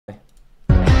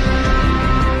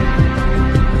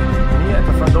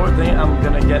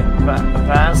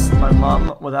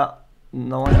mom without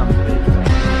knowing I'm fake.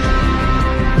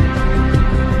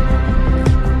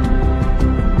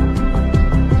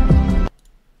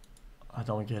 I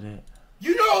don't get it.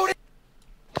 You know it.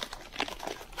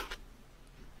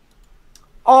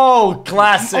 Oh,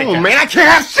 classic. Oh man, I can't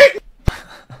have shit.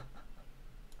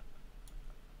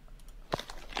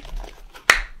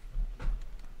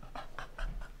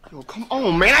 Yo, come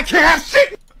on, man, I can't have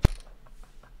shit.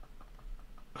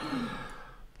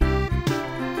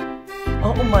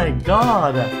 Oh my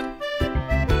god.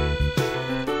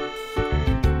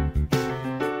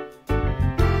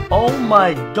 Oh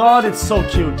my god, it's so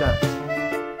cute.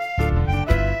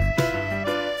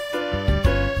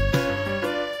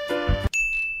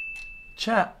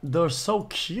 Chat, they're so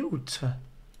cute. Look.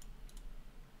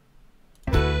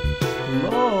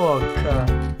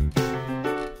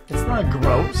 It's not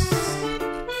gross.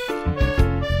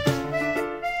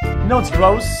 No, it's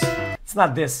gross. It's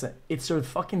not this. It's your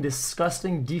fucking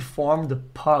disgusting,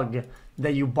 deformed pug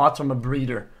that you bought from a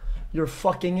breeder. Your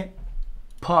fucking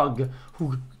pug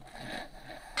who...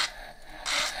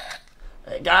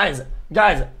 Hey, guys,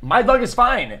 my dog is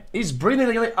fine. He's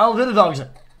breathing like all the other dogs.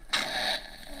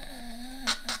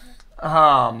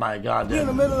 Oh my god, dude. In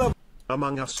the middle of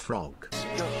Among Us frog.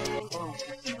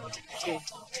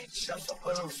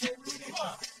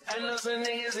 I know some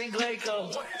niggas in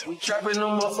Glayco. We trapping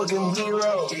them motherfucking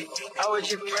B-roll. I was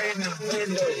just praying the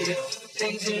window.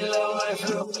 Things in love my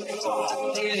flow.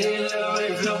 Things in love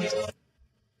my flow.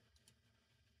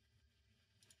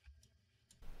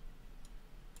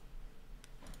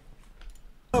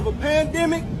 of a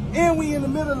pandemic, and we in the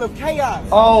middle of chaos.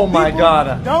 Oh my People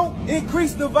god. Don't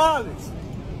increase the violence.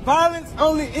 Violence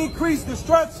only increase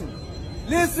destruction.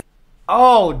 Listen.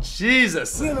 Oh,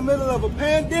 Jesus. We in the middle of a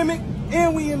pandemic,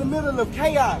 and we in the middle of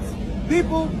chaos.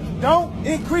 People don't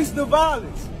increase the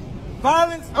violence.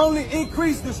 Violence only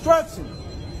increase destruction.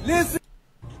 Listen.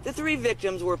 The 3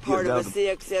 victims were part of a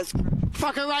CXS.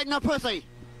 Fuck her right in the pussy.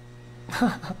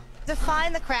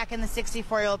 Define the crack in the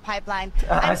 64-year-old pipeline.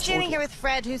 I'm standing here with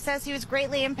Fred, who says he was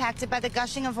greatly impacted by the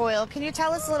gushing of oil. Can you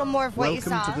tell us a little more of what you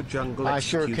saw? Welcome to the jungle. I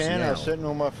sure xQcOW. can. I was sitting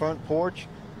on my front porch,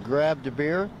 grabbed a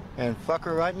beer, and fuck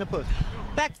her right in the pussy.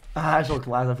 Back. Actual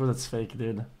class, I feel that's fake,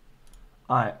 dude.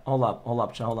 Alright, hold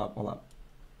up, chat, hold up.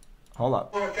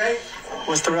 Okay.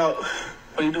 What's the route? What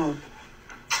are you doing?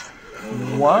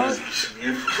 What?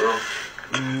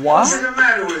 What's the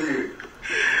matter with you?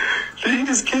 Did you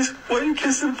just kiss? What are you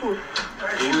kissing for?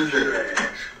 Who is that?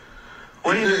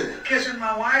 What are you kissing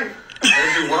my wife?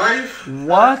 That's your wife?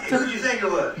 What? Who'd you think it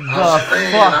was? I was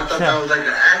saying, I thought that was like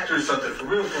an actor or something. For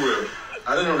real.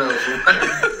 I didn't know that was your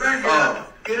wife.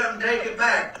 Get up and take it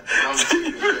back.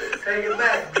 Take it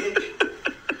back, bitch.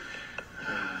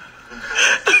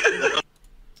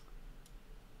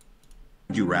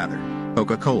 Would you rather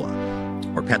Coca-Cola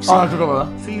or Pepsi? Oh, Coca-Cola.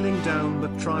 Feeling down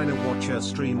but trying to watch a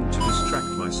stream to distract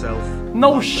myself.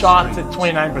 No shot at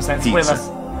 29%. Way Pizza less.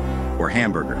 or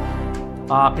hamburger?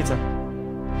 Pizza.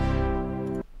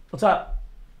 What's up?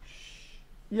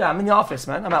 Yeah, I'm in the office,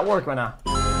 man. I'm at work right now.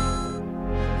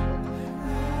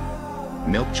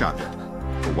 Milk chocolate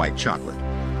or white chocolate?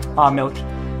 Milk.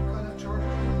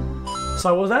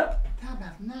 So what was that?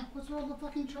 What's with all the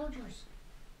fucking chargers?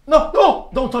 No!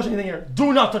 Don't touch anything here.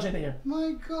 Do not touch anything here.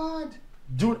 My god.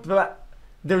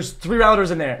 There's 3 routers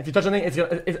in there. If you touch anything,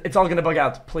 it's all gonna bug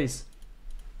out. Please.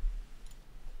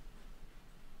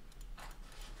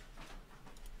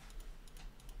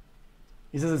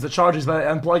 He says it's the chargers, but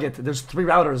unplug it. There's 3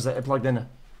 routers that are plugged in.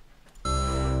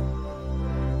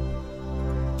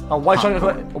 White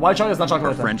chocolate is not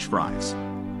chocolate. Or French fries?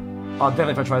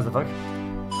 Definitely French fries. The fuck.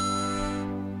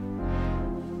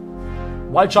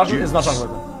 White chocolate is not chocolate.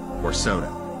 Or soda?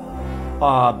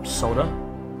 Soda.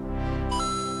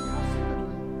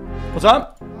 What's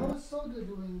up? How is Soda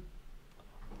doing?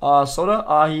 Soda?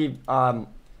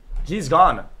 He's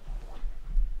gone.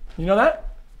 You know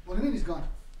that? What do you mean he's gone?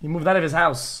 He moved out of his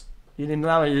house.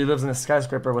 Now he lives in a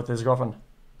skyscraper with his girlfriend.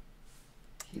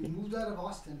 He moved out of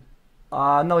Austin.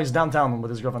 No, he's downtown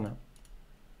with his girlfriend now.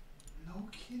 No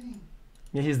kidding.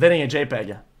 Yeah, he's dating a JPEG.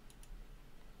 You know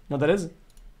what that is? It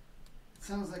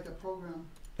sounds like a program.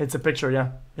 It's a picture,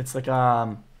 yeah. It's like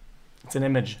it's an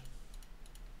image.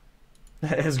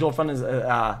 His girlfriend is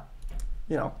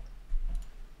you know.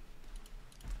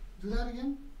 Do that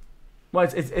again? Well,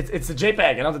 it's a JPEG.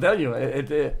 I don't have to tell you.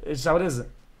 It's how it is.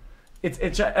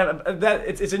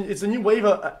 It's a new wave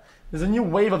of there's a new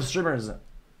wave of streamers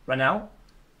right now,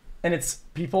 and it's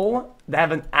people that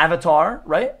have an avatar,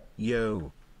 right?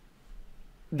 Yo.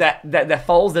 That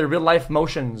follows their real life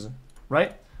motions,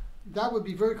 right? That would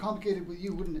be very complicated with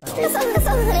you, wouldn't it? This is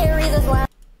hilarious as well.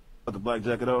 The black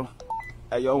jacket on.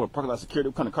 Hey, yo, I went parking lot security.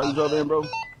 What kind of car you drove in, bro?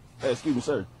 Hey, excuse me,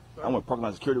 sir. I went parking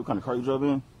lot security. What kind of car you drove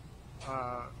in?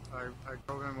 I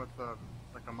drove in with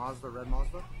like a Mazda, red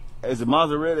Mazda. Hey, is it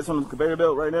Mazda red that's on the conveyor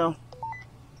belt right now?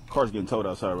 Car's getting towed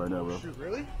outside right now, bro. Shoot,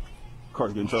 really?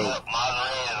 Car's getting towed.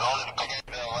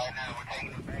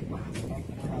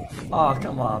 Oh,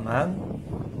 come on, man.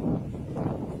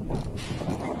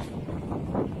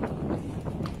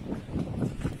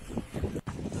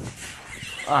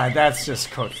 Alright, that's just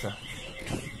cooked.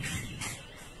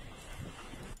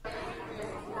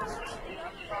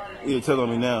 You tell on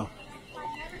me now.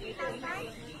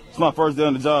 It's my first day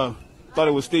on the job. Thought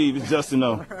it was Steve. It's Justin,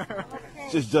 though.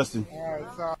 It's just Justin. Alright,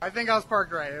 so I think I was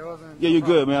parked right. It wasn't. Yeah, you're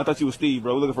good, man. I thought you was Steve,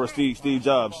 bro. We're looking for Steve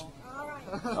Jobs.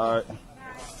 Alright.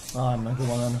 Alright, man. Come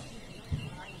on, man.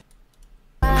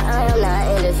 I am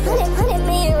not in this 100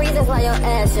 million reasons why your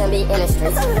ass shouldn't be in the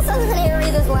street. 100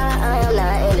 reasons why I am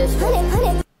not in this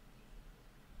 100.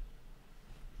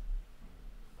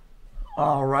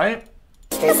 Alright.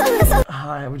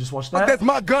 Hi, we just watched that. That's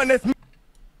my gun, that's me.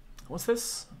 What's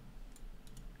this?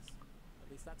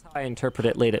 At least that's how I interpret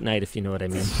it late at night, if you know what I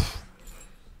mean.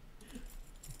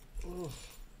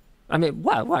 I mean,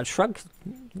 what? Shrug?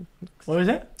 What is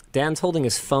it? Dan's holding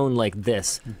his phone like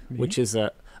this, which is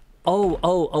a...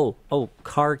 Oh,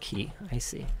 car key. I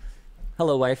see.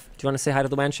 Hello, wife. Do you want to say hi to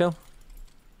the WAN show?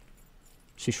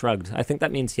 She shrugged. I think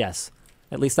that means yes.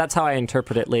 At least that's how I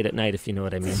interpret it late at night, if you know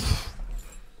what I mean.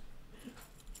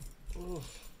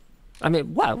 I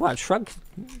mean, what? Shrug?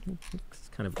 It's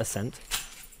kind of assent.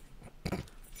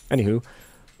 Anywho.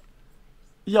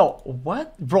 Yo,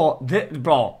 what? Bro, this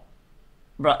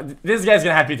guy's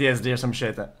gonna have PTSD or some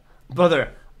shit.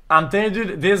 Brother, I'm telling you,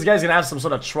 dude, this guy's gonna have some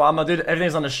sort of trauma, dude.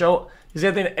 Everything's on the show. He's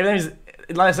gonna think, everything's,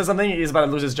 Lana says something, he's about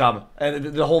to lose his job. And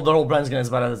the whole brand's gonna, is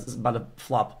about to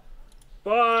flop.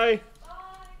 Bye.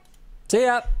 See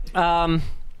ya.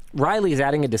 Riley's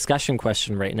adding a discussion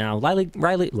question right now.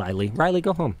 Riley,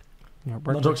 go home.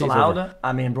 No jokes allowed?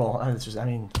 I mean, bro, it's just, I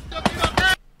mean...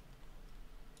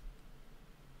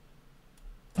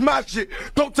 My shit.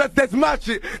 Don't touch that's my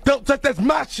shit. Don't touch that's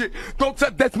my shit. Don't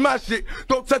touch that's my shit.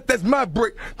 Don't touch that's my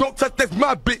brick. Don't touch that's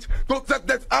my bitch. Don't touch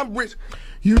that's I'm rich.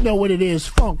 You know what it is.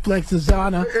 Funk Flex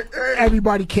Designer.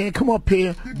 Everybody can come up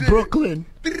here. Brooklyn.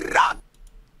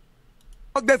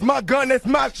 That's my gun, that's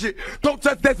my shit. Don't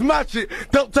touch that's my shit.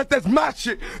 Don't touch that's my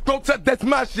shit. Don't touch that's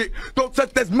my shit. Don't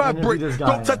touch that's my brick.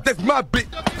 Don't touch that's my bitch.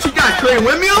 She got a great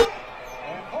windmill?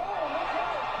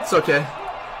 It's okay.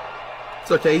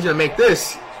 It's okay, he's gonna make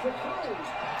this.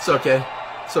 It's okay.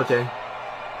 It's okay.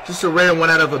 Just a rare 1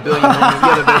 out of a billion moment. You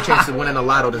have a better chance of winning a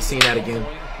lotto than seeing that again.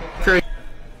 Curry.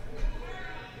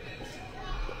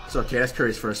 It's okay, that's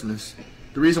Curry's first miss.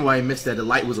 The reason why he missed that, the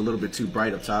light was a little bit too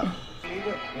bright up top.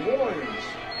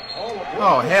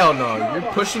 Oh, hell no.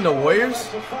 You're pushing the Warriors?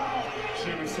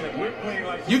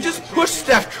 You just pushed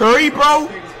Steph Curry, bro?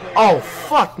 Oh,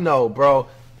 fuck no, bro.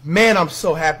 Man, I'm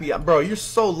so happy. Bro, you're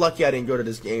so lucky I didn't go to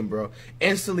this game, bro.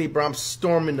 Instantly, bro, I'm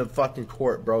storming the fucking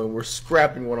court, bro, and we're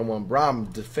scrapping one-on-one. Bro, I'm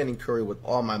defending Curry with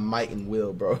all my might and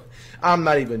will, bro. I'm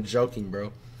not even joking,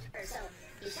 bro.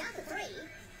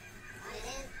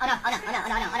 Oh no.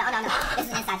 This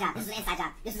is an inside job. This is an inside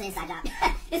job. This is an inside job.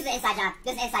 This is an inside job.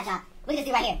 This is an inside job. Look at this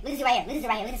dude right here. Look at this dude right here. Look at this dude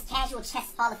right here. Look at this casual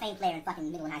chess Hall of Fame player in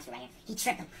fucking middle and high school right here. He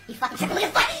tripped him. He fucking tripped him.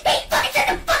 Look at this fucking, he fucking tripped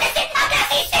him. Fuck that shit. I'm gonna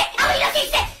see shit. I'm gonna see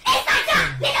shit. Inside job,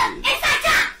 nigga. Inside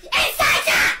job. Inside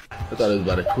job. I thought it was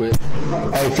about to quit.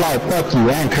 Hey, Fly, fuck you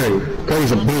and Curry.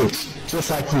 Curry's a bitch. Just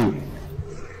like you.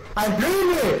 I mean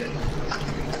it.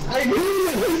 What you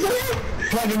saying?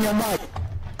 Plug in your mic.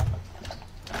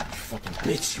 Fucking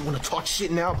bitch, you wanna talk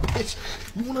shit now, bitch?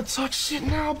 You wanna talk shit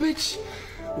now, bitch?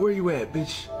 Where you at,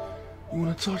 bitch? You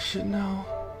wanna talk shit now?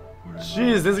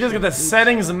 Jeez, this guy's got the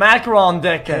settings macro on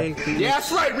deck. Yeah, that's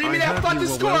right. Read me that fucking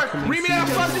score. Read me that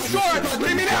fucking score.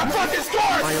 Read me that fucking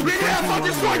score. Read me that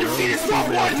fucking score. You see this score,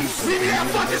 boy? Read me that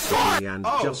fucking score. And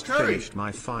oh, just Curry. finished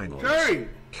my finals. Curry.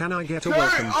 Can I get a Curry.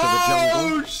 welcome to the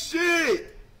jungle? Oh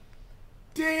shit!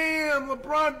 Damn,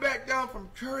 LeBron back down from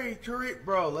Curry. Curry,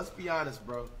 bro. Let's be honest,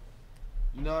 bro.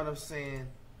 You know what I'm saying?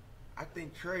 I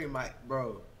think Curry might,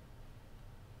 bro.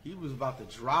 He was about to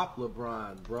drop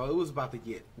LeBron, bro. It was about to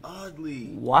get ugly.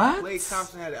 What? Klay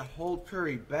Thompson had to hold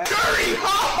Curry back. Curry!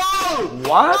 Oh!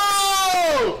 What?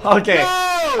 No! Okay.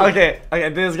 No! Okay.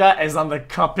 This guy is on the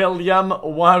Capillium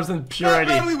 100%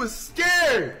 purity. He was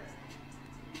scared.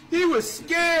 He was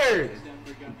scared.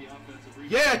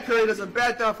 Yeah, Curry doesn't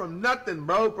back down from nothing,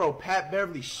 bro. Bro, Pat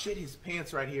Beverly shit his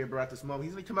pants right here, bro, at this moment.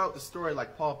 He's gonna come out with the story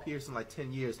like Paul Pierce in like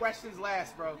 10 years. Questions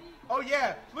last, bro. Oh,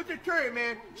 yeah. Look at Curry,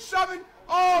 man. Shoving.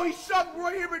 Oh, he shoved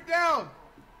Roy Hibbert down.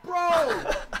 Bro,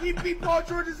 he beat Paul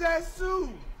George's ass too.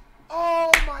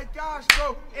 Oh my gosh,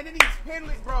 bro. And then he's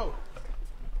handling, bro.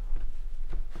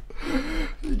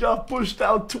 He got pushed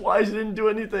out twice, he didn't do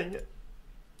anything.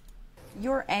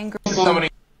 Your anger. Alright,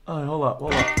 hold up.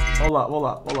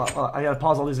 I gotta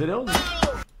pause all these videos.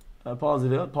 Pause the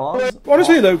video, pause.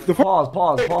 Honestly,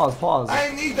 Pause.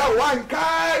 I need a one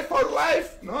guy for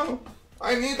life. No.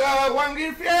 I need a one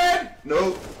girlfriend.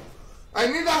 No. I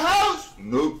need a house.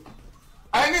 No.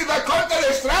 I need a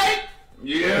Counter-Strike.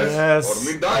 Yes. Or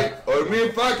me die. Or me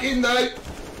fucking die.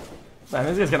 Man,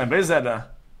 this guy's gonna base that.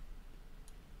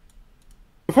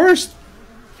 The first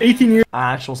 18 years.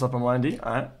 Actual stuff from YND.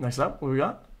 Alright, next up, what we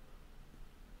got?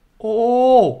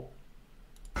 Oh!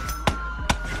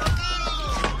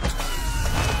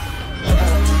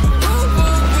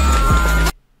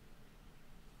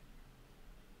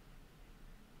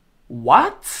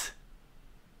 What?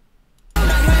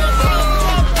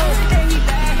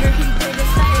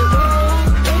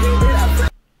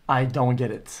 I don't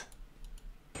get it.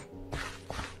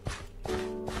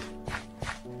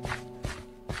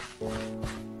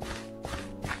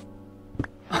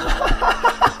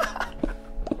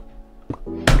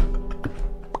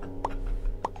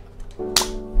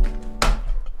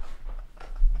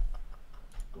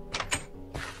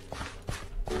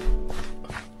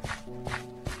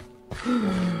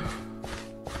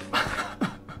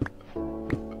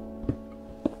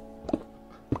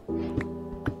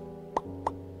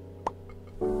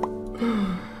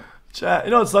 Chat,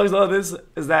 you know what sucks about this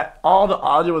is that all the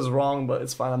audio was wrong, but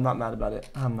it's fine. I'm not mad about it.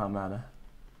 I'm not mad.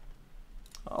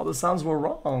 All the sounds were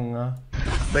wrong.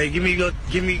 Babe, give me,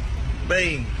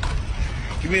 babe,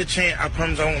 give me a chance. I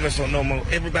promise I won't mess up no more.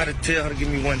 Everybody tell her to give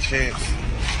me one chance.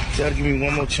 Tell her to give me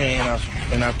one more chance,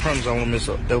 and I promise I won't mess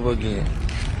up ever again.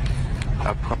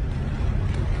 I promise.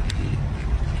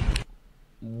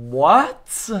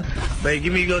 What? Babe,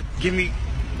 give me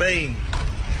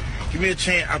a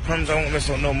chance. I promise I won't mess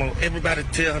up no more. Everybody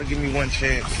tell her to give me one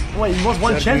chance. Wait, you want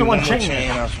one chance or one chain?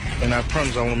 And I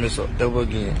promise I won't mess up ever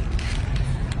again.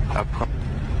 I promise.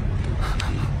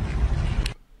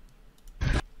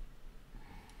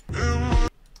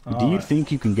 Do you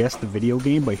think you can guess the video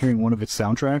game by hearing one of its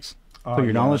soundtracks? Put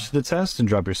your knowledge to the test and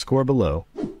drop your score below.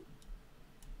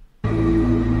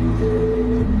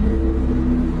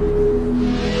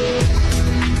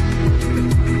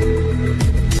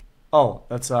 Oh,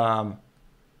 that's Call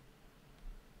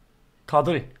of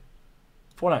Duty.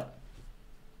 Fortnite.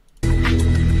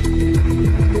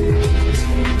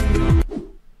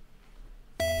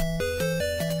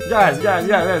 Guys,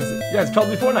 Call of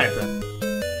Duty Fortnite.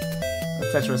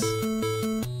 Tetris.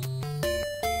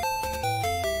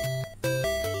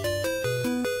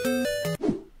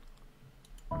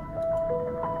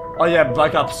 Oh yeah,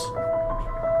 Black Ops.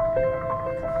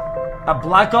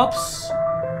 Black Ops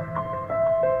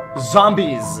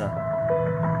Zombies.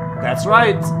 That's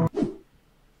right.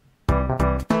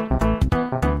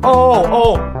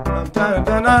 Oh.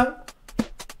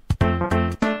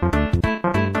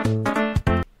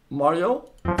 Mario?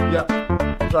 Yeah.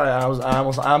 I'm sorry, I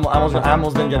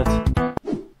almost didn't get it.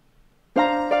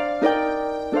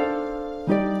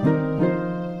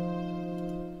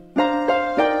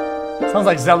 Sounds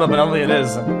like Zelda, but only it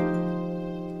is.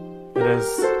 It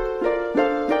is.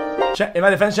 In my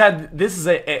defense, Chad, this is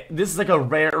like a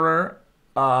rarer,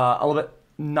 a little bit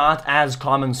not as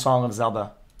common song of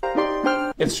Zelda.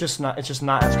 It's just not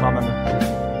as common.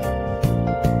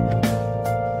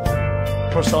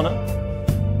 Persona.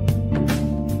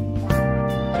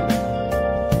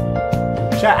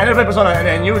 Chat, I never played Persona, and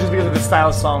I knew it just because of the style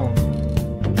of song.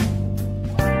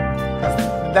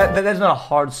 That's not a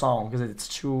hard song because it's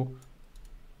too.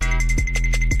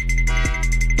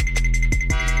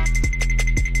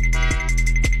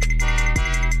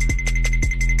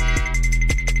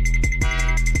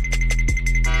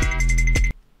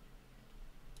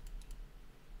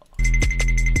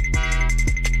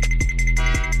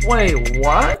 Wait,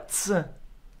 what?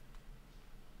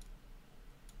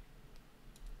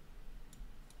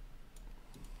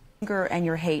 Anger and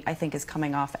your hate, I think, is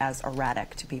coming off as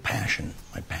erratic to people. Passion,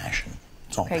 my passion.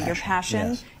 It's all passion. Your passion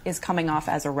yes. is coming off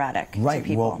as erratic right. to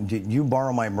people. Well, you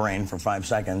borrow my brain for 5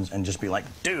 seconds and just be like,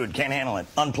 dude, can't handle it.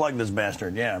 Unplug this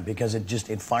bastard. Yeah, because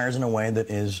it fires in a way that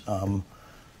is,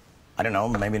 I don't know,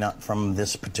 maybe not from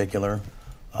this particular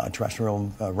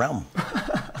terrestrial realm.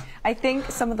 I think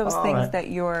some of those things that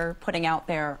you're putting out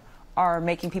there are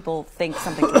making people think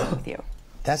something's wrong with you.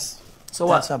 That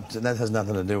has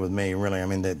nothing to do with me, really. I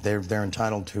mean, they're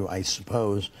entitled to, I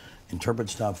suppose,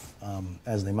 interpret stuff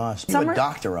as they must. What are you a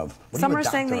doctor of? Some are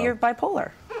saying that you're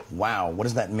bipolar. Wow, what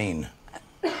does that mean?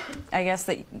 I guess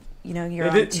that you know, you're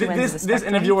on two ends of the this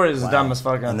spectrum. interviewer is dumb as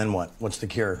fuck. And then what? What's the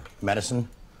cure? Medicine?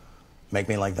 Make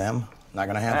me like them? Not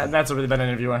gonna happen. That's a really bad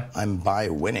interviewer. I'm by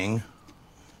winning.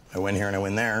 I win here and I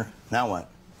win there. Now what?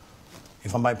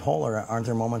 If I'm bipolar, aren't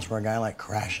there moments where a guy like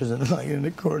crashes and like in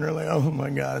the corner, like, oh my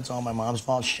god, it's all my mom's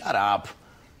fault? Shut up.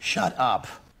 Shut up.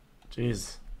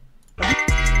 Jeez.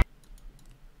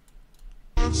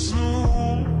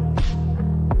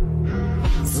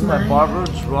 Did my barber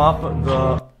drop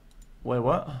the... Wait,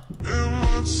 what?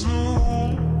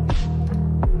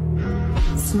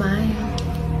 Smile.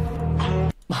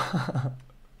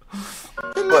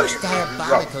 The most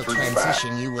diabolical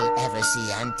transition you will ever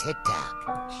see on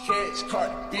TikTok. Shit's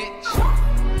caught, bitch.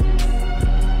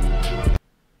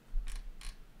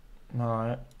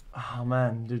 Alright. Oh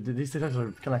man, dude, these TikToks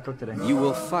are kinda cooked today. You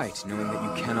will fight knowing that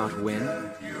you cannot win?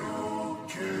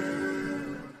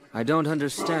 I don't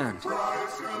understand.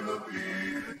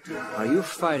 Are you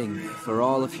fighting me for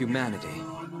all of humanity?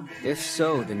 If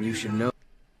so, then you should know...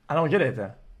 I don't get it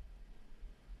then.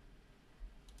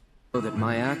 ...that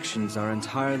my actions are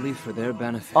entirely for their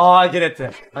benefit. Oh, I get it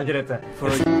then. I get it then.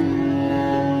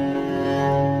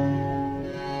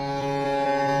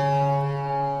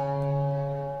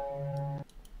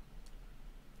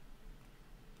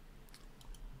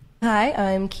 Hi,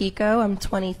 I'm Kiko. I'm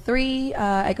 23.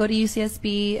 I go to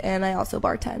UCSB and I also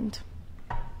bartend.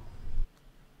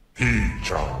 In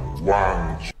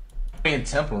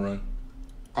Temple Run.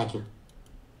 Thank you.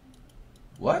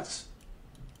 What?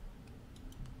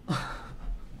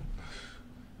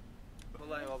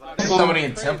 Somebody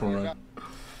in Temple Run.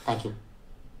 Thank you.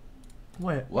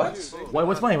 Wait. What? Wait,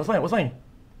 what's playing? What's playing? What's playing?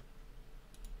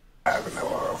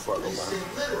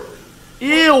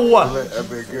 Ew! Let that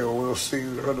big girl will see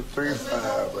her to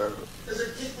 3-5, baby.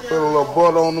 Put a little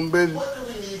butter on them, bitch.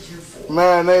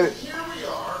 Marinate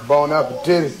it. Bone out the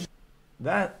titty.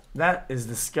 That is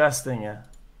disgusting, yeah.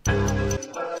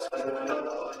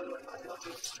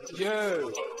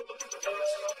 Yo.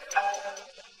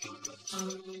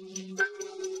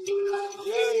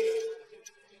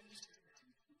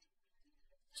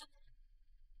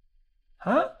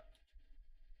 Huh?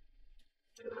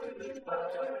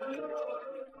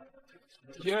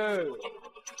 Yo.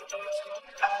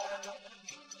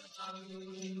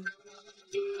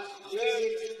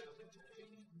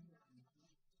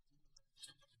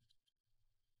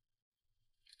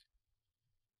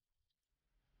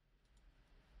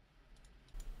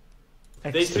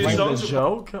 Explain the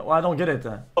joke? Well, I don't get it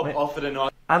then. Wait,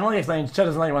 I don't like explain. Chat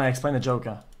doesn't like when I explain the joke.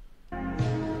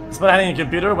 It's about having a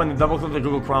computer when you double click the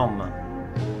Google Chrome.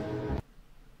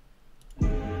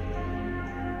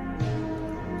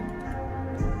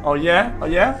 Oh yeah? Oh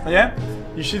yeah? Oh yeah?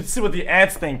 You should see what the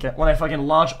ads think when I fucking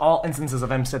launch all instances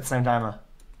of MC at the same time.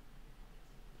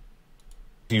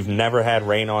 If you've never had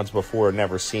Raynaud's before,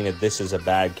 never seen it, this is a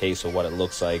bad case of what it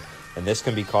looks like. And this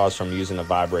can be caused from using a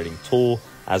vibrating tool.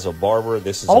 As a barber,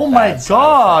 this is a bad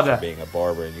side effect of being a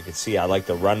barber. And you can see I like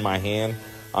to run my hand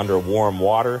under warm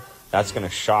water. That's going to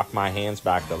shock my hands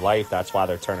back to life. That's why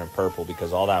they're turning purple,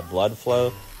 because all that blood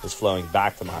flow is flowing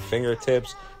back to my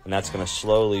fingertips. And that's going to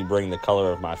slowly bring the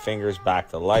color of my fingers back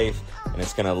to life. And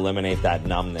it's going to eliminate that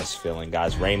numbness feeling.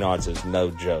 Guys, Raynaud's is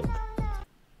no joke.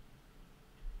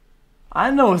 I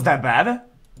know it's that bad.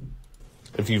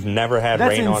 If you've never had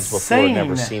Raynaud's before,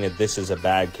 never seen it, this is a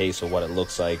bad case of what it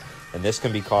looks like. And this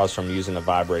can be caused from using a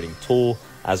vibrating tool.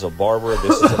 As a barber,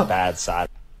 this is a bad side.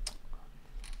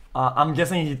 I'm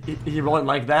guessing he wrote it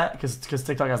like that because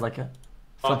TikTok has like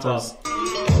filters.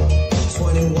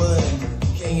 21,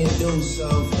 can you do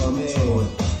something for me?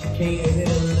 Can you hit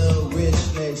a little rich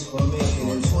flex for me?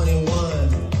 And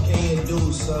 21, can you do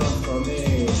something for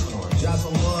me? Drop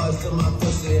some bars to my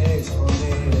pussy ex for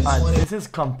me. This is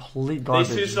complete garbage.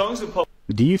 These two songs are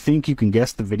Do you think you can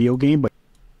guess the video game by...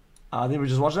 Did we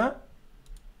just watch that?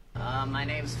 My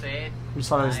name's Fade. We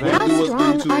saw his name. How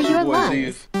strong are your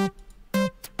lungs?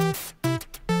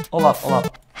 Hold up, hold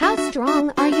up. How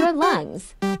strong are your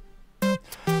lungs?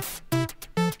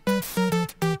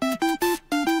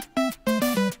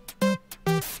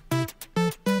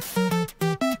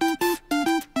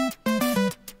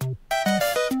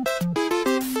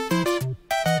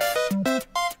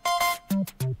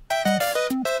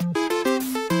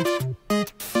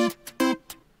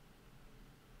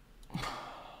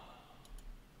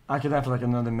 I could have like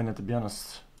another minute, to be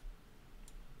honest.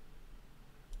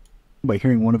 By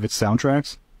hearing one of its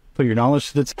soundtracks? Put your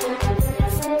knowledge to the...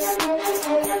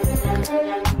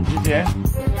 Yeah.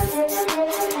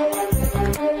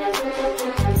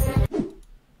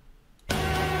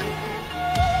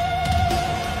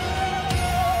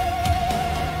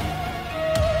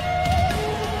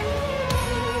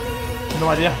 No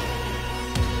idea.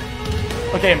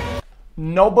 Okay,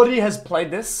 nobody has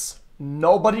played this.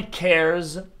 Nobody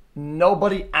cares.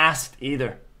 Nobody asked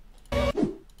either.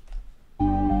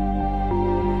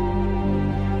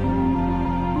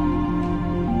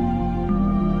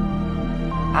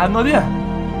 I have no idea.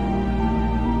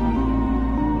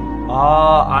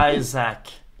 Ah, Isaac.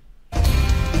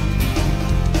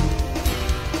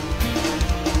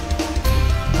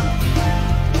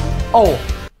 Oh,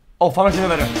 Farming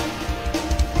Simulator.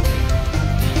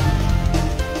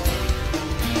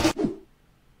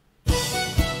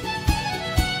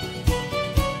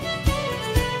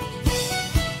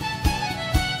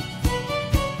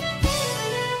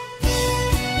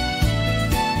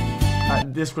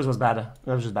 This quiz was bad.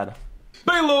 That was just bad.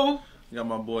 Hello. Got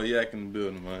my boy Yak in the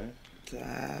building, man.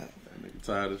 Tired. That nigga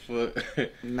tired as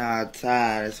fuck. Nah,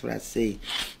 tired. That's what I see.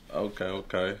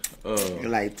 Okay. You're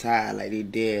like tired, like they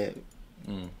dead.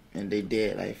 And they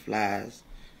dead like flies.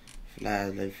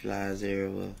 Flies like flies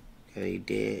everywhere. Cause they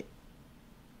dead.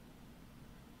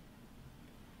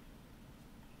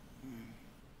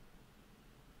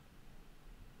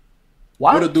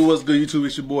 What it do? What's good, YouTube?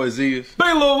 It's your boy Zias.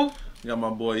 Hello. Got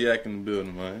my boy Yak in the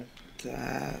building, man. Tired.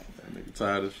 That nigga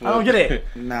tired as fuck. I don't get it.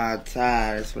 Nah,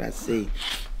 tired. That's what I see.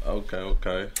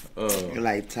 Okay. You're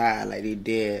like tired, like they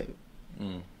dead.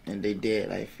 And they dead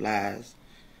like flies.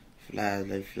 Flies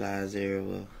like flies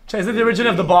everywhere. Is it the origin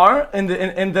of the bar in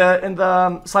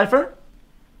the cipher?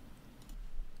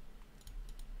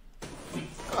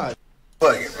 God,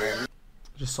 fuck it, man.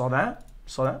 Just saw that.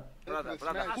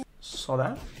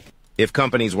 If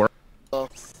companies were...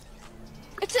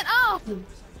 It's an off!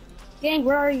 Gang,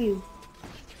 where are you?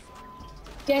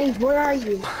 Gang, where are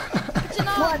you? It's an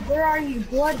off! Blood, where are you?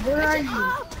 Blood, where are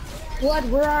you? Blood,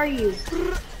 where are you?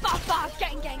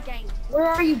 Gang. Where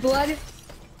are you, Blood?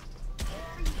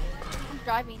 I'm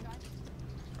driving.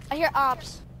 I hear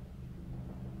ops.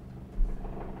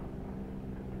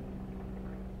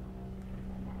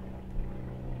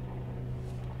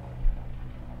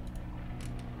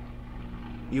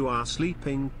 You are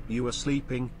sleeping, you are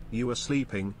sleeping, you are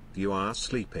sleeping, you are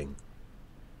sleeping.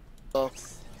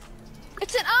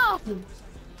 It's an off!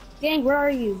 Gang, where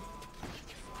are you?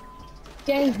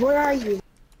 Gang, where are you?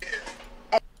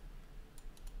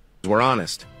 We're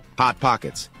honest. Hot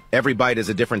Pockets. Every bite is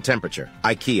a different temperature.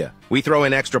 IKEA. We throw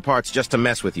in extra parts just to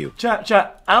mess with you. Chat,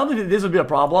 I don't think this would be a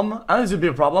problem. I don't think this would be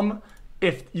a problem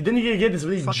if you didn't get this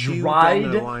really dried,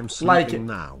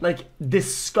 like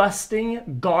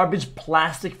disgusting garbage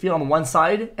plastic feel on one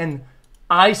side and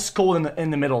ice cold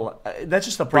in the middle. That's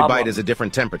just a problem. Every bite is a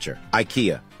different temperature.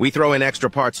 IKEA. We throw in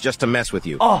extra parts just to mess with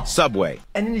you. Oh. Subway.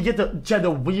 And then you get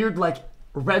the weird like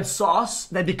red sauce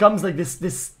that becomes like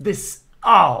this.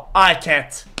 Oh, I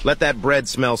can't. Let that bread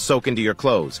smell soak into your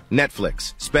clothes.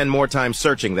 Netflix. Spend more time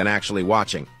searching than actually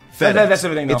watching. FedEx. That's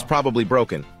everything, though. It's probably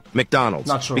broken. McDonald's.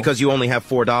 Not true. Because you only have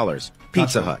 $4.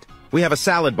 Pizza Hut. We have a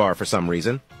salad bar for some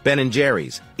reason. Ben &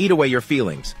 Jerry's. Eat away your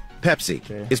feelings. Pepsi.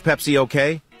 Okay. Is Pepsi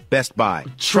okay? Best Buy.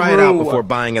 Try it out before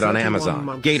buying it on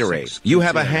Amazon. Gatorade. You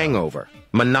have a hangover.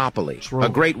 Monopoly. True. A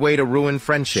great way to ruin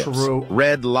friendships. True.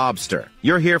 Red Lobster.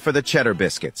 You're here for the cheddar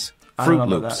biscuits. Fruit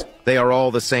Loops. They are all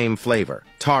the same flavor.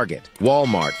 Target.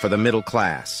 Walmart for the middle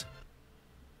class.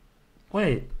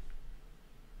 Wait.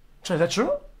 Is that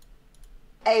true?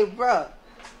 Hey, bro.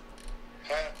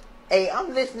 Hey,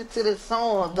 I'm listening to this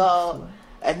song, dog.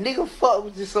 A nigga fuck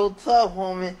with you so tough,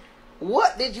 homie.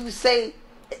 What did you say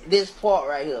this part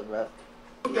right here, bro?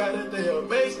 The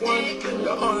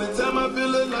only time I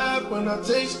feel alive when I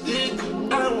taste it.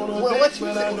 I don't wanna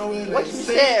what you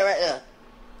said right there?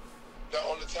 The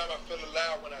only time I feel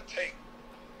alive when I take.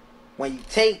 When you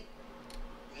take?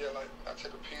 Yeah, like I take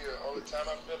a pill. Only time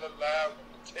I feel alive when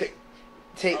I take.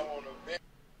 Take. I wanna be.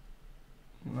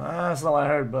 Nah, that's not what I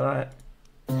heard, but alright.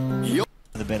 Yo.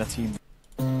 The better team.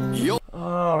 Yo.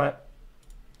 Alright.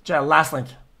 Chat, last link.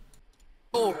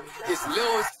 It's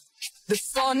Lil. The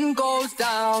sun goes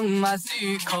down, my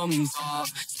zoo comes up.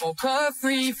 Smoke a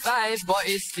 3-5, but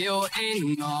it still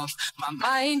ain't enough. My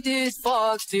mind is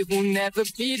fucked, it will never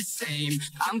be the same.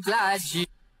 I'm glad you.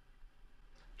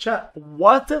 Chat,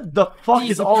 what the fuck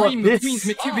is all of this?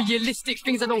 Materialistic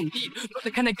things I don't need. Not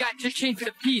the kind of guy to change for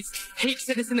the peace. Hate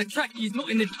said it's in the track, he's not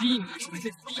in the gene.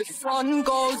 The sun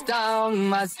goes down,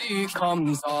 my zoo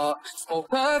comes up.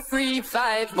 Smoke a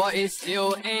 3-5, but it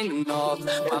still ain't enough.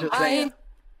 My mind.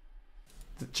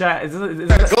 Chat, is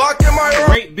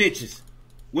Great bitches.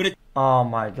 With a oh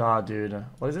my god, dude.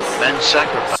 What is this?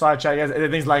 Sorry, chat, guys.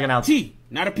 Everything's lagging out. T,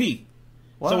 not a P.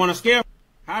 What? So on a scale,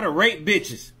 how to rate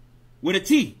bitches. With a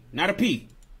T, not a P.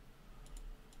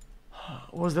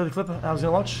 What was the other clip I was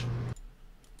gonna watch?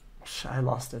 I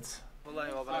lost it.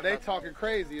 They talking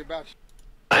crazy about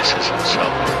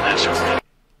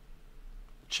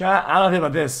Chat, I don't know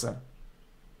about this.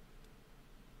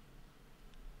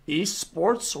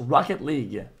 Esports Rocket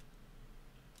League.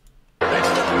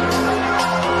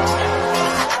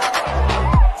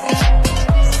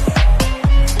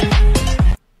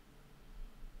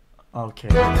 Okay.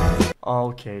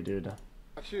 Okay, dude.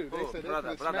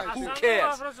 Brother, who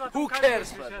cares? Who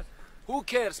cares, brother? Who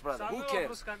cares, brother? Who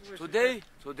cares? Today,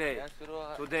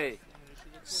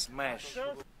 smash.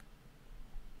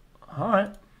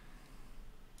 Alright.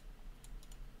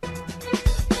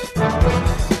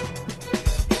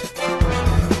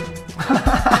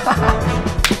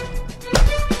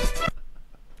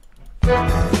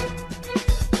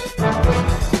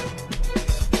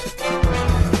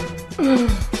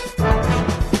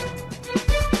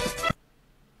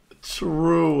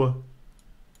 True.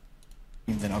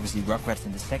 Then obviously Rugrats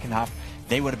in the second half,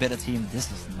 they were a better team.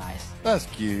 This is nice. That's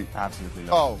cute. Absolutely.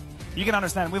 Oh. You can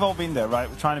understand, we've all been there, right?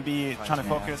 We're trying to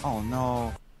focus. Oh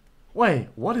no. Wait,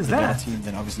 what is the that? Better team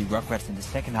than obviously Rugrats in the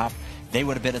second half. They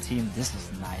were a better team. This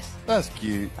is nice. That's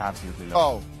cute. Absolutely.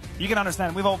 Oh. You can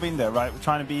understand, we've all been there, right? We're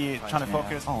trying to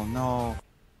focus. Oh no.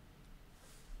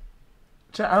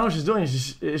 I don't know what she's doing.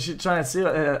 Is she trying to see?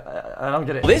 I don't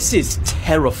get it. This is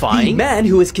terrifying. The man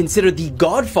who is considered the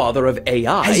godfather of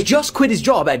AI has just quit his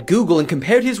job at Google and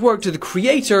compared his work to the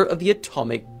creator of the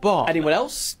atomic bomb. Anyone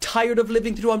else tired of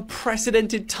living through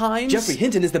unprecedented times? Geoffrey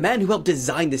Hinton is the man who helped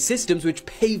design the systems which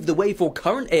paved the way for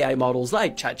current AI models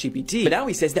like ChatGPT. But now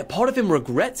he says that part of him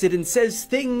regrets it and says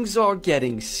things are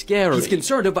getting scary. He's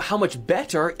concerned about how much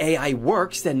better AI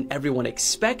works than everyone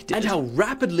expected and how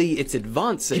rapidly it's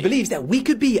advancing. He believes that we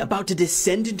could be about to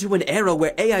descend into an era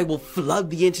where AI will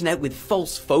flood the internet with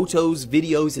false photos,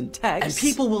 videos, and text, and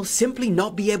people will simply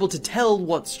not be able to tell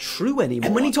what's true anymore.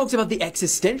 And when he talks about the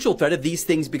existential threat of these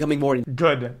things becoming more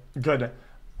good.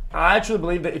 I actually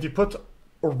believe that if you put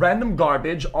random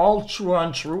garbage, all true or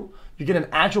untrue, you get an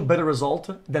actual better result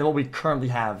than what we currently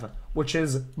have, which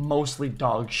is mostly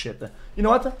dog shit. You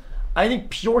know what? I think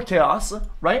pure chaos,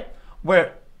 right?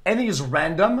 Where anything is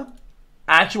random,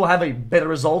 actually will have a better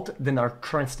result than our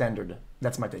current standard.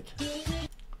 That's my take.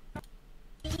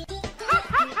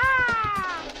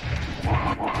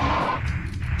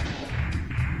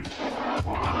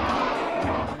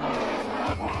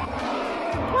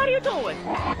 What are you doing?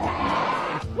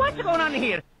 What's going on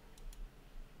here?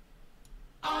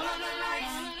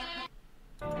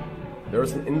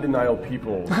 There's an in denial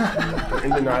people. They're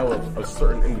in denial of a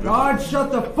certain individual. God,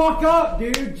 shut the fuck up,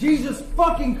 dude. Jesus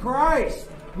fucking Christ.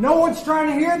 No one's trying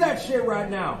to hear that shit right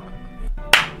now.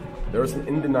 There's an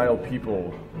in denial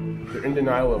people. They're in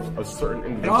denial of a certain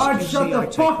individual. God, shut the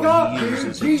fuck up,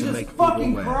 dude. Jesus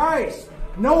fucking Christ.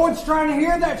 No one's trying to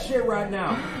hear that shit right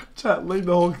now. Chat, leave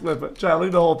the whole clip. Chat,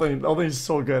 leave the whole thing. The whole thing is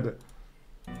so good.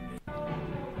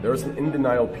 There's an in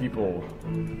denial people.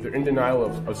 They're in denial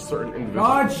of a certain individual.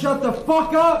 God, shut the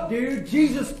fuck up, dude.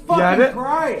 Jesus fucking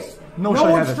Christ. No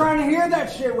one's trying to hear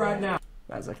that shit right now.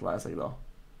 That's a classic, though.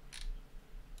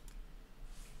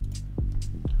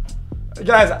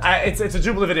 Guys, it's a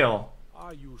Jubilee video.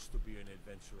 I used to be an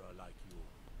adventurer like you.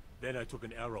 Then I took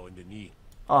an arrow in the knee.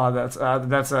 Oh,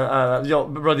 yo,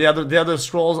 bro. The other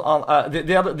scrolls on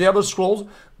the other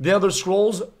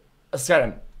scrolls scared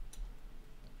him.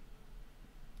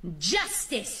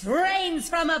 Justice reigns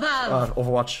from above.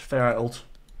 Overwatch, fair ult.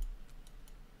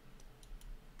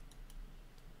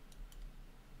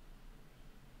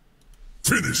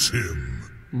 Finish him.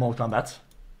 More combat.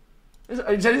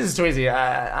 This is too easy.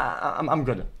 I'm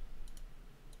good.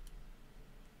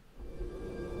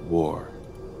 War.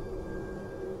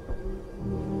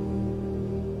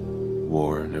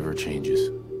 War never changes.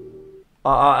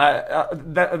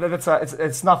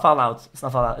 It's not Fallout. It's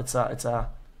not Fallout. It's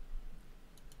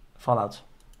Fallout.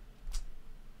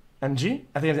 MG?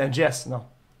 I think it's MGS. No,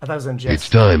 I thought it was MGS. It's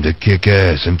time to kick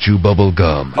ass and chew bubble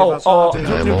gum. I'm all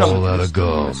out of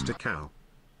gum.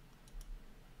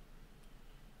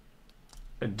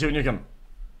 Dude Nukem.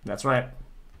 That's right.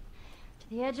 To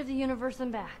the edge of the universe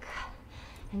and back.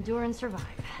 Endure and survive.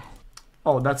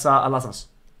 Oh, that's Alasas.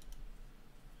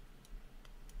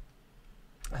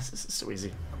 This is so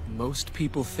easy. Most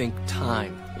people think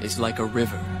time is like a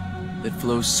river that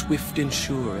flows swift and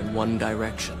sure in one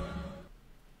direction.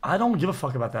 I don't give a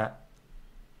fuck about that.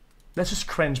 That's just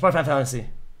cringe. By Final Fantasy.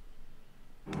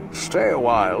 Stay a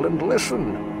while and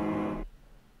listen.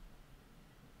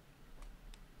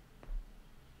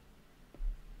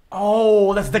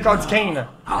 Oh, that's Deckard's cane.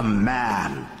 A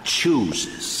man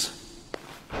chooses.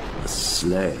 A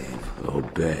slave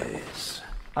obeys.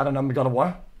 I don't know, God of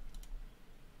War.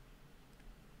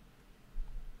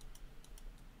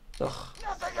 Ugh.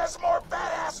 Nothing is more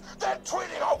badass worse than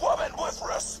treating a woman with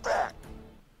respect.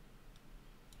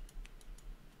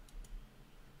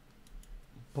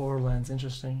 Borderlands,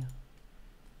 interesting.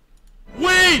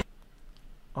 Wait!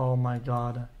 Oh my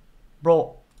god.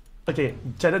 Bro, okay,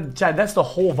 Chad, that's the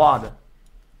whole VOD.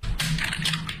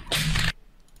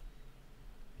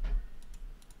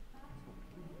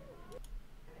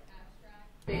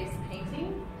 Base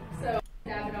painting, so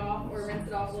dab it off or rinse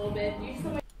it off a little bit. Use the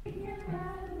way. There's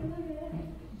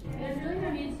really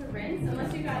no need to rinse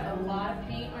unless you've got a lot of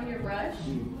paint on your brush.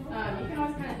 You can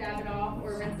always kind of dab it off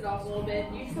or rinse it off a little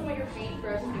bit. You just don't want your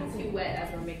paintbrush to be too wet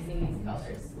as we're mixing these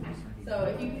colors. So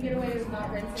if you can get away with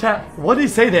not rinsing. Chat, what did he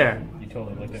say there? You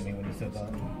totally looked at me when you said that.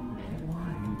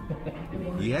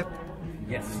 Yep.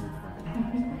 Yes.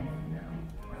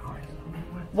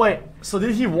 Wait, so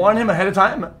did he warn him ahead of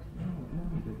time? Are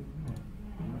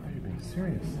you being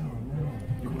serious?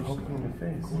 You poked him in the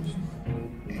face.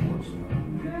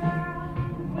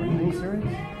 Are you being serious?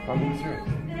 I'm being serious.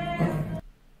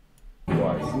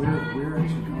 Why? We're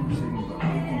actually conversating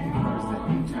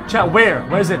about that. Chat, where?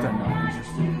 Where is it?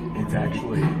 It's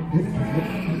actually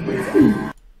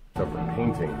stuff for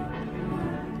painting.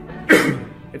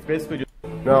 It's basically just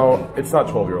no. It's not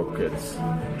 12-year-old kids.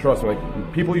 Trust me.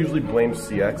 Like people usually blame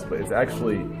CX, but it's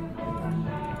actually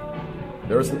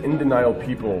there's some in denial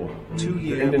people.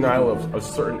 They're in denial of a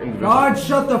certain individual. God,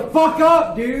 shut the fuck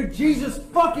up, dude! Jesus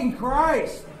fucking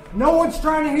Christ! No one's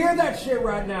trying to hear that shit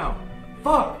right now.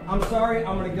 Fuck! I'm sorry.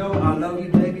 I'm gonna go. I love you,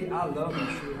 baby. I love you,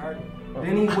 sweetheart.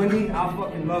 Benny, Wendy, I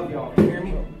fucking love y'all. You hear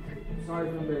me? Sorry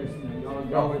for embarrassing you.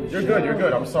 No, you're good. You're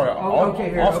good. I'm sorry.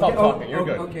 I'll stop talking. You're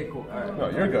good. Okay, cool. All right. No,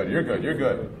 you're good. You're good. You're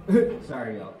good.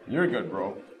 Sorry, y'all. You're good,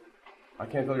 bro. I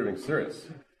can't tell you're being serious.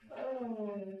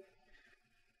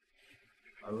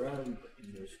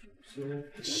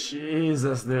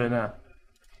 Jesus, dude.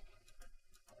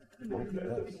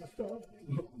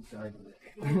 Sorry.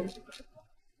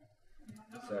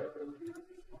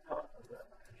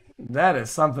 That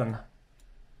is something.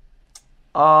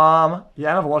 Yeah, I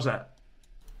never watched that.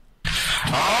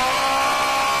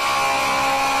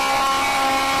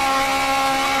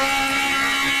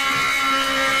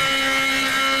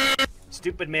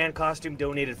 Stupid man costume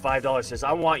donated $5. Says,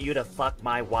 I want you to fuck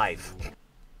my wife.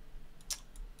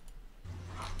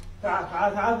 And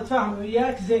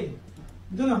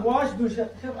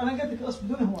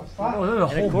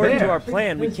according to our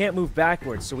plan, we can't move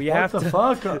backwards, so we have to. What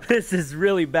the fuck? This is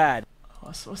really bad.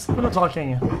 What's not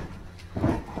talking?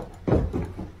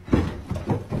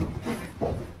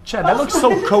 Chad, that looks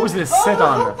so cozy to sit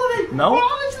on. No?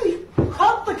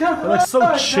 That looks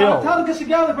so chill.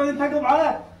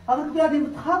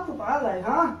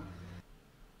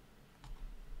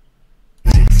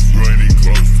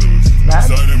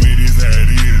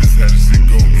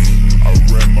 I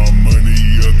ran my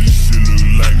money up, this shit look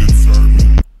like a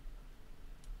turban.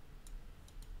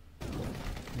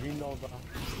 You know that.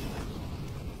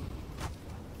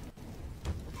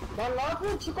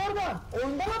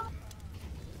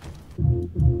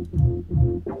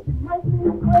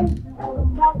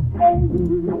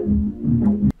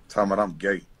 Talking about I'm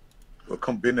gay. Well,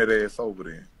 come bend that ass over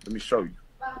there. Let me show you.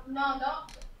 No,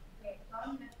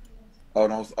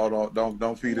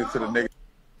 Don't feed it to the nigga.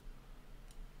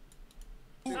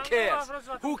 Who cares?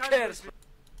 Who cares?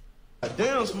 God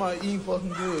damn, somebody eating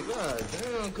fucking good. God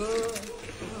damn, cuz.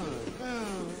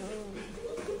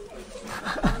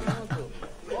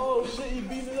 Oh shit, he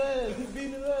beating his ass. He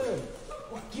beating his ass.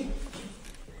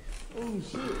 Oh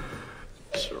shit.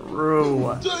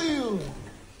 True. Damn.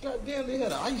 God damn, they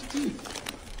had an iced tea.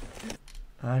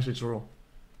 Actually true.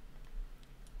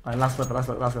 Alright, last clip. Last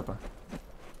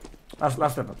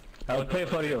clip. I'll pay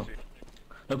for you.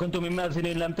 لو كنتم من مازن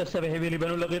لم تستبح بي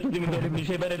لبنو لقيت من ذلك ابن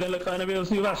شيبان اذا لك انا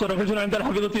بيوصي بعشر رجل عند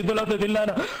الحفيظة الدولة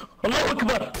دلانا الله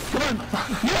اكبر كمان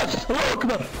يس الله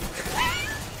اكبر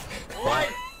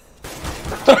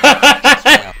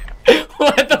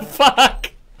What the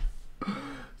fuck?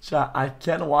 Chat, I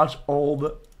can't watch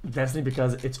old Destiny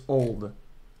because it's old.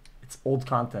 It's old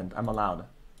content. I'm allowed,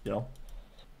 you know?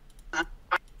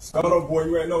 Hold on, boy,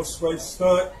 you ain't no straight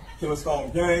stunt. Killer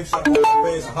Stone Gang, shot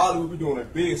fans in Hollywood, we doing a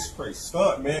big straight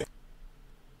stunt, man.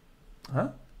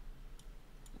 Hã?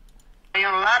 Tem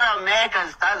lá na América,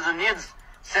 Estados Unidos.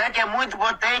 Será que é muito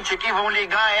potente aqui? Vamos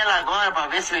ligar ela agora pra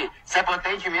ver se é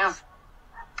potente mesmo.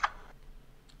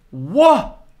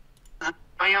 What?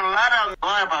 Tem lá na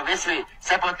agora pra ver se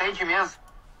é potente mesmo.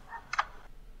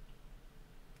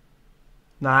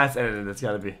 Nah, it's edited. It's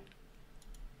gotta be.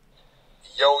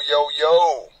 Yo, yo,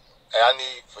 yo. Hey, I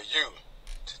need for you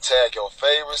to tag your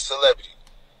favorite celebrity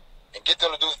and get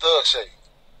them to do the thug shake.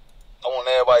 I want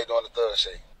everybody doing the thug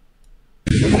shake.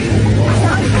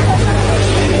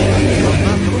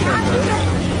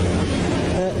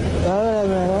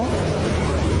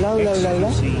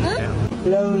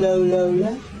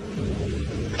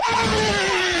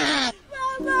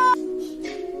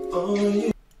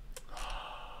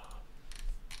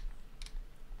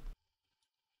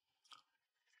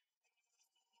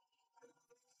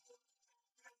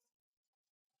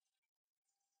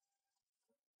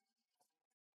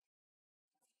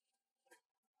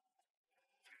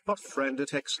 pot friend at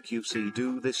xQc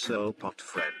do this oh pot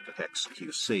friend at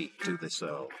xQc do this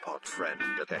oh pot friend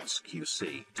at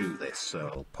xQc do this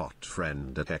oh pot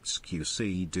friend at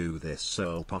xQc do this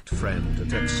oh pot friend at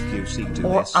xQc do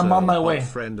or this I'm on my way.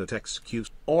 Friend at xQc.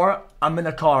 Or I'm in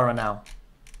a car right now.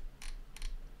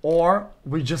 Or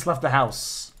we just left the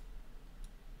house.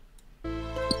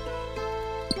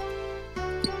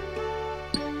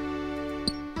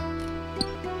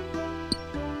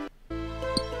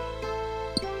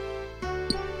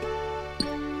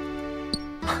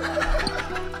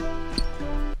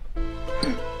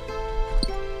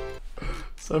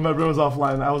 So my brain was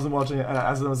offline. I wasn't watching it, and I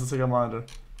asked them to take a monitor.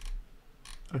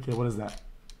 Okay, what is that?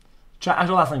 Chat.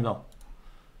 Actual last thing though.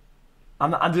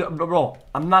 Bro,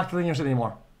 I'm not clicking your shit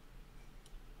anymore.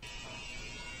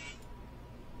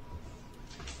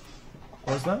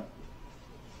 What's that?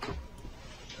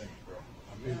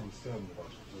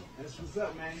 That's what's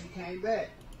up, man. You came back.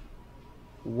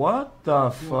 What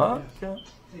the fuck? Tell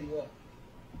you what.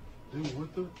 Dude,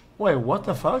 what the? Wait, what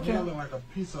the fuck? You look like a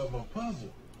piece of a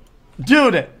puzzle.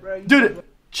 Dude,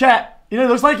 chat. You know, it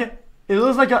looks like it. It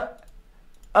looks like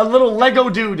a little Lego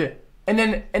dude, and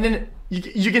then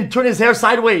you can turn his hair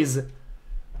sideways,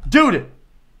 dude.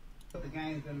 The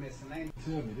game's been missing.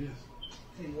 Tell me this.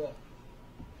 Tell you what.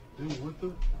 Dude, what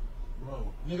the?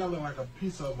 Bro, nigga look like a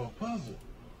piece of a puzzle.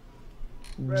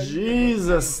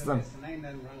 Jesus. Ain't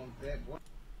nothing wrong with that, boy.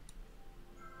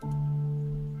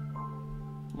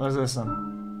 What's this one?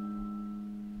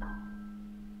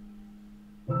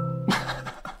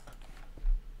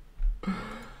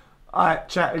 Alright,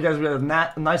 chat, you guys, we have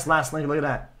a nice last link. Look at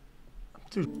that.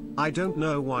 Dude. I don't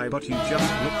know why, but you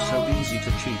just look so easy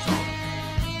to cheat on.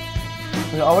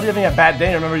 You're already having a bad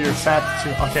day. Remember, you're fat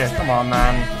too. Okay, come on,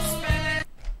 man.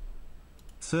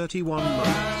 31 months.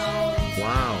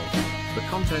 Wow. The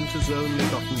content has only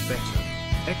gotten better.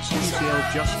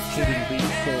 xQcOW just kidding, beat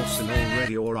force and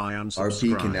already or I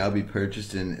unsubscribe. RP can now be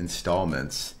purchased in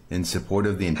installments. In support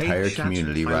of the entire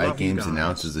community, Riot Games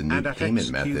announces a new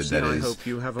payment method that is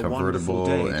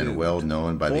convertible and well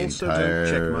known by the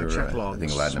entire, I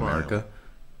think, Latin America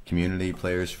community.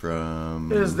 Players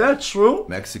from Is that true?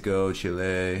 Mexico,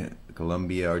 Chile,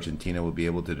 Colombia, Argentina will be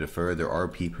able to defer their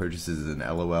RP purchases in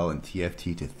LOL and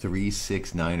TFT to 3,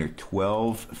 6, 9, or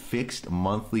 12 fixed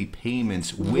monthly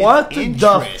payments with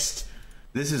interest.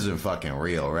 This isn't fucking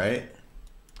real, right?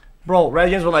 Bro, Riot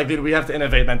Games were like, dude, we have to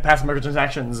innovate, man. Past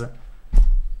microtransactions.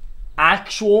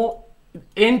 Actual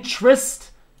interest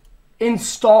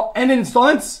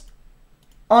installments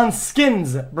on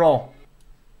skins, bro.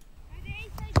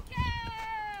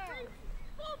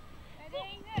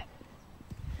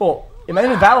 Bro,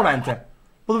 imagine Valorant.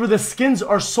 But the skins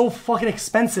are so fucking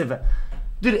expensive.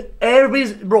 Dude,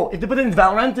 everybody's... Bro, if they put it in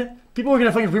Valorant, people are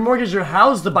gonna fucking remortgage your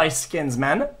house to buy skins,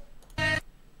 man.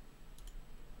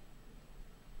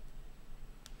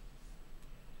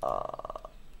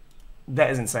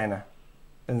 That is insane.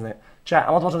 Chat,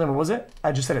 I want to watch another. What was it?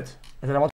 I just said it. I said I want